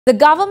The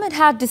government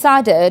had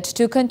decided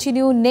to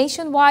continue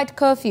nationwide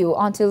curfew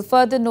until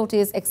further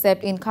notice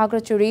except in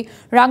Khagrachuri,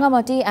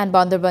 Rangamati and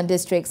Bandarban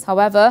districts.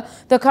 However,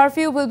 the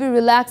curfew will be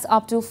relaxed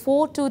up to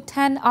 4 to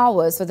 10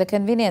 hours for the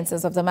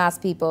conveniences of the mass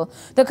people.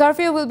 The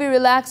curfew will be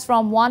relaxed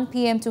from 1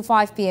 p.m. to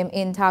 5 p.m.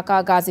 in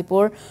Dhaka,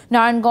 Gazipur,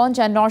 Naranganj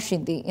and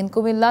Norshindi. In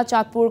Kumilla,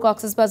 Chatpur,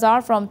 Cox's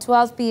Bazar from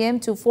 12 p.m.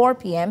 to 4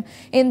 p.m.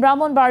 In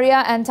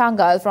Brahmanbaria and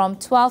Tangal from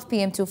 12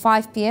 p.m. to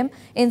 5 p.m.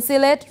 In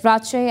Sylhet,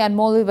 Rajshahi and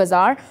Molvi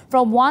Bazar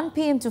from 1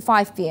 p.m. to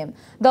 5 p.m.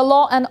 The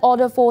law and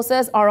order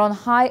forces are on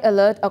high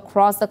alert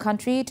across the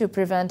country to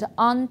prevent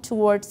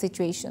untoward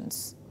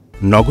situations.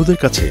 নগদের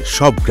কাছে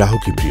সব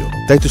গ্রাহকই প্রিয়,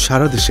 তাই তো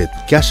সারা দেশে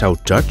cash out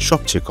charge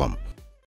সবচেয়ে কম।